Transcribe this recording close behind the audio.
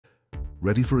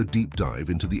Ready for a deep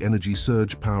dive into the energy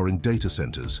surge powering data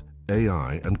centers,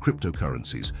 AI, and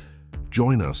cryptocurrencies?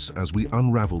 Join us as we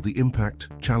unravel the impact,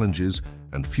 challenges,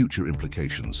 and future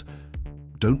implications.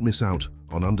 Don't miss out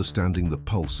on understanding the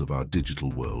pulse of our digital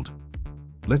world.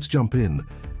 Let's jump in.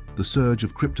 The surge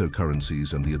of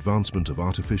cryptocurrencies and the advancement of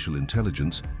artificial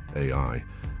intelligence, AI,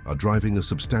 are driving a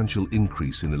substantial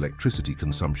increase in electricity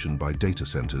consumption by data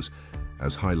centers,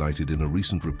 as highlighted in a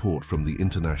recent report from the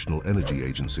International Energy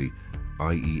Agency,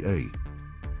 IEA.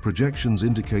 Projections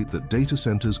indicate that data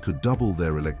centers could double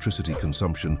their electricity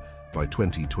consumption by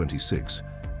 2026,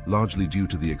 largely due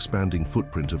to the expanding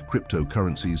footprint of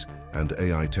cryptocurrencies and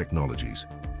AI technologies.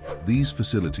 These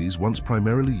facilities, once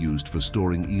primarily used for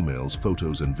storing emails,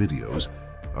 photos, and videos,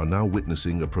 are now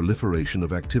witnessing a proliferation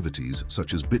of activities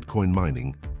such as Bitcoin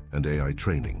mining and AI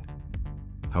training.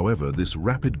 However, this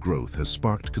rapid growth has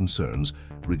sparked concerns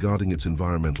regarding its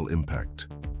environmental impact.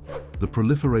 The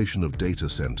proliferation of data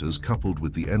centers, coupled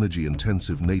with the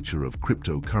energy-intensive nature of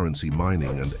cryptocurrency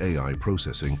mining and AI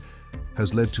processing,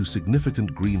 has led to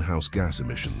significant greenhouse gas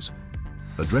emissions.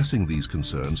 Addressing these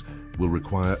concerns will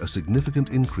require a significant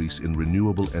increase in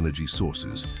renewable energy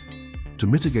sources to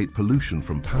mitigate pollution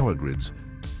from power grids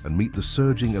and meet the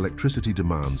surging electricity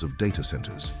demands of data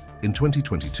centers. In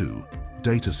 2022,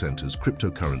 data centers,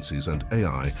 cryptocurrencies, and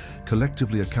AI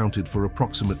collectively accounted for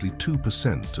approximately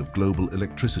 2% of global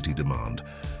electricity demand,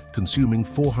 consuming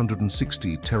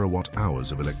 460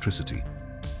 terawatt-hours of electricity.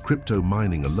 Crypto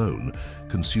mining alone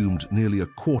consumed nearly a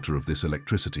quarter of this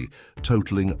electricity,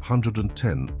 totaling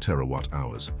 110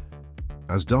 terawatt-hours.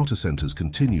 As data centers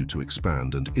continue to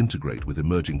expand and integrate with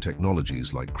emerging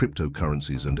technologies like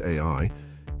cryptocurrencies and AI,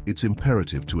 it's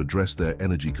imperative to address their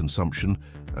energy consumption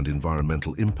and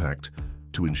environmental impact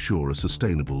to ensure a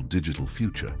sustainable digital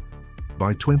future.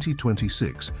 By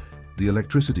 2026, the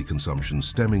electricity consumption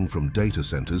stemming from data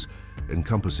centers,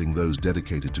 encompassing those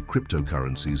dedicated to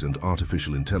cryptocurrencies and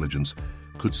artificial intelligence,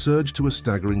 could surge to a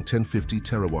staggering 1050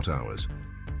 terawatt-hours,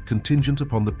 contingent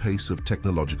upon the pace of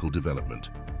technological development.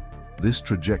 This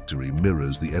trajectory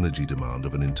mirrors the energy demand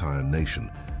of an entire nation,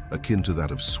 akin to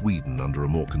that of Sweden under a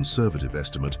more conservative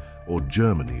estimate, or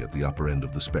Germany at the upper end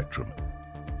of the spectrum.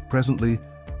 Presently,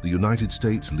 the United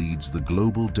States leads the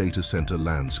global data center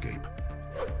landscape,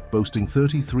 boasting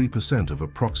 33% of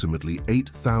approximately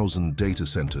 8,000 data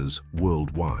centers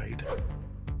worldwide.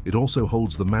 It also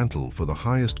holds the mantle for the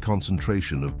highest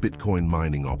concentration of Bitcoin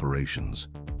mining operations.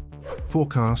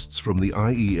 Forecasts from the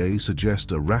IEA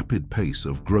suggest a rapid pace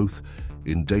of growth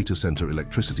in data center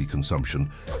electricity consumption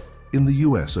in the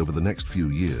US over the next few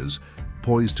years,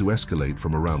 poised to escalate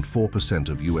from around 4%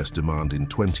 of US demand in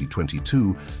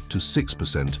 2022 to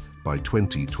 6% by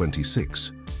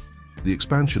 2026. The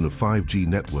expansion of 5G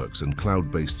networks and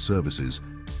cloud-based services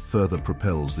further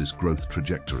propels this growth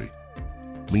trajectory.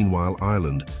 Meanwhile,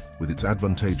 Ireland, with its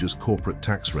advantageous corporate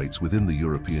tax rates within the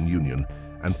European Union,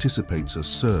 anticipates a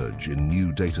surge in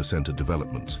new data center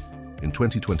developments. In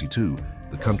 2022,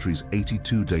 the country's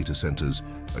 82 data centers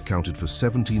accounted for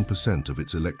 17% of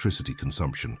its electricity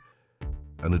consumption.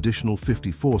 An additional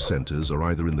 54 centers are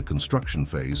either in the construction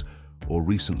phase or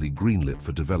recently greenlit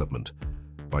for development.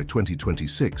 By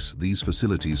 2026, these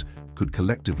facilities could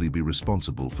collectively be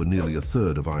responsible for nearly a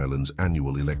third of Ireland's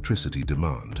annual electricity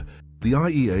demand. The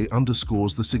IEA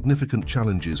underscores the significant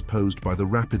challenges posed by the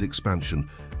rapid expansion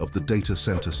of the data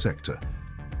center sector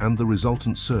and the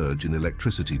resultant surge in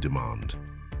electricity demand.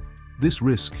 This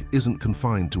risk isn't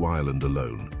confined to Ireland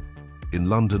alone. In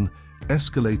London,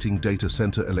 escalating data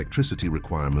center electricity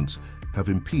requirements have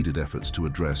impeded efforts to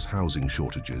address housing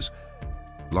shortages.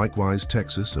 Likewise,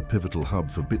 Texas, a pivotal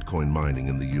hub for Bitcoin mining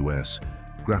in the US,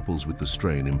 grapples with the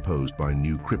strain imposed by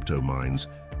new crypto mines,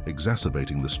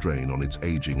 exacerbating the strain on its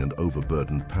aging and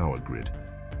overburdened power grid.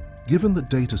 Given that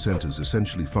data centers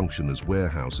essentially function as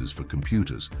warehouses for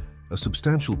computers, a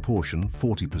substantial portion,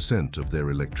 40% of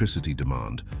their electricity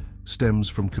demand, stems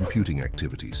from computing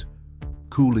activities.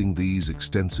 Cooling these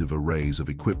extensive arrays of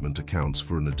equipment accounts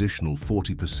for an additional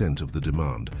 40% of the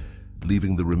demand,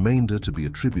 leaving the remainder to be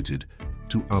attributed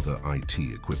to other IT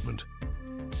equipment.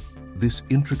 This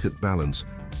intricate balance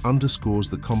underscores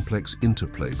the complex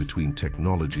interplay between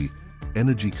technology,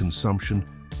 energy consumption,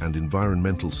 and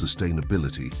environmental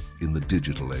sustainability in the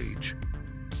digital age.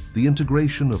 The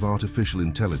integration of artificial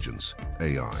intelligence,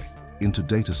 AI, into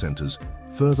data centers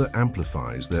further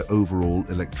amplifies their overall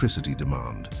electricity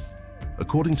demand.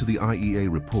 According to the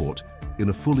IEA report, in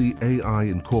a fully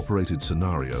AI-incorporated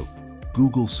scenario,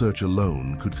 Google Search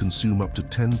alone could consume up to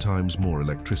 10 times more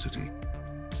electricity.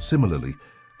 Similarly,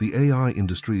 the AI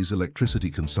industry's electricity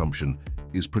consumption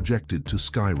is projected to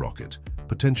skyrocket,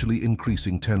 potentially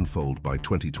increasing tenfold by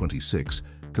 2026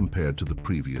 compared to the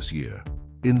previous year.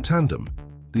 In tandem,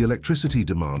 the electricity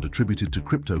demand attributed to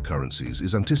cryptocurrencies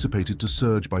is anticipated to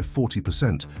surge by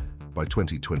 40% by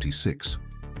 2026.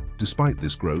 Despite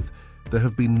this growth, there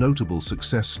have been notable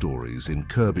success stories in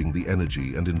curbing the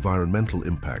energy and environmental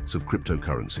impacts of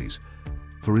cryptocurrencies.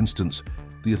 For instance,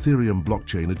 the Ethereum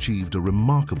blockchain achieved a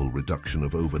remarkable reduction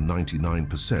of over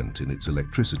 99% in its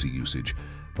electricity usage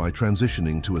by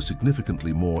transitioning to a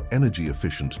significantly more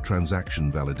energy-efficient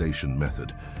transaction validation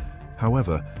method.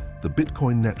 However, the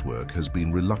Bitcoin network has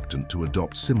been reluctant to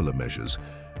adopt similar measures,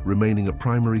 remaining a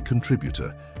primary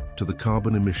contributor to the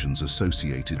carbon emissions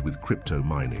associated with crypto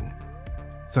mining.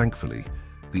 Thankfully,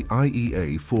 the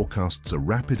IEA forecasts a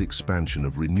rapid expansion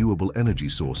of renewable energy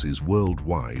sources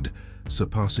worldwide,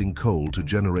 surpassing coal to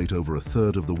generate over a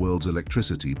third of the world's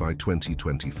electricity by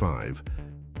 2025.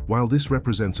 While this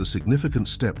represents a significant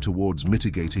step towards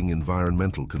mitigating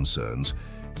environmental concerns,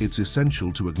 it's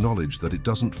essential to acknowledge that it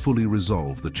doesn't fully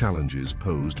resolve the challenges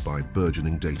posed by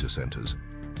burgeoning data centers.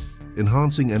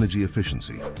 Enhancing energy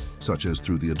efficiency, such as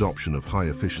through the adoption of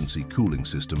high-efficiency cooling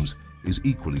systems, is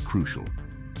equally crucial.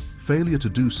 Failure to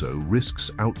do so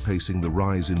risks outpacing the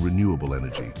rise in renewable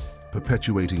energy,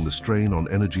 perpetuating the strain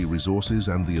on energy resources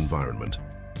and the environment.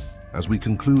 As we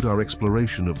conclude our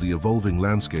exploration of the evolving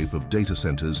landscape of data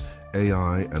centers,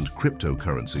 AI, and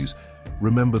cryptocurrencies,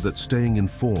 remember that staying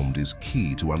informed is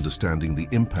key to understanding the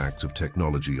impacts of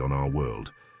technology on our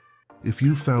world. If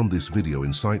you found this video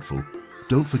insightful,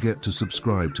 don't forget to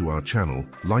subscribe to our channel,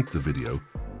 like the video,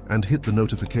 and hit the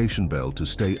notification bell to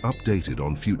stay updated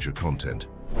on future content.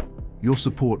 Your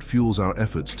support fuels our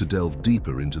efforts to delve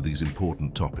deeper into these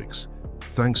important topics.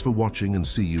 Thanks for watching and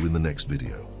see you in the next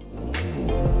video.